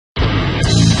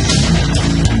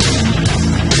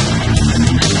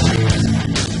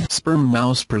sperm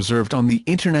mouse preserved on the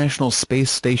International Space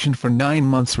Station for 9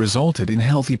 months resulted in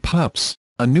healthy pups,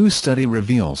 a new study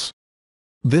reveals.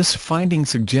 This finding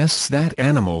suggests that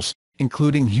animals,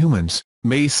 including humans,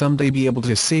 may someday be able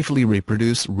to safely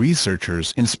reproduce.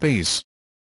 Researchers in space.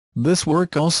 This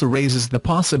work also raises the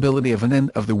possibility of an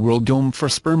end-of-the-world dome for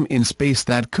sperm in space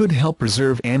that could help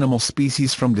preserve animal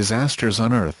species from disasters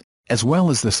on Earth, as well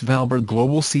as the Svalbard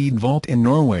Global Seed Vault in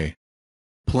Norway.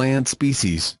 Plant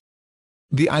species.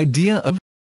 The idea of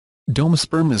dome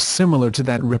sperm is similar to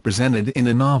that represented in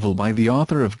a novel by the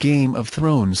author of Game of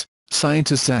Thrones,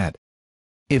 scientists add.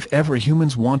 If ever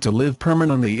humans want to live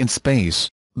permanently in space,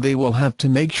 they will have to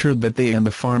make sure that they and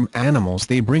the farm animals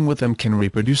they bring with them can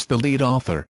reproduce. The lead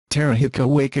author, Teruhiko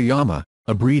Wakayama,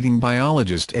 a breeding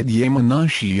biologist at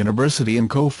Yamanashi University in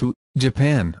Kofu,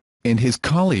 Japan, and his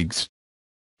colleagues.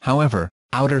 However,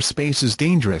 outer space is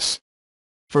dangerous.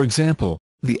 For example,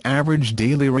 the average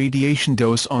daily radiation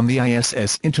dose on the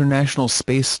ISS International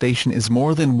Space Station is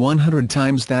more than 100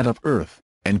 times that of Earth,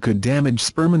 and could damage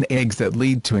sperm and eggs that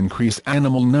lead to increased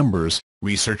animal numbers,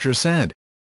 researchers said.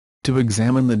 To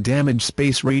examine the damage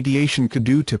space radiation could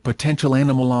do to potential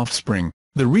animal offspring,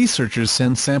 the researchers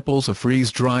sent samples of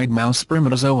freeze-dried mouse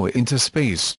spermatozoa into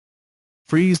space.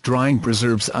 Freeze-drying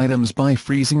preserves items by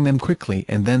freezing them quickly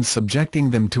and then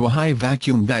subjecting them to a high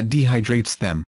vacuum that dehydrates them.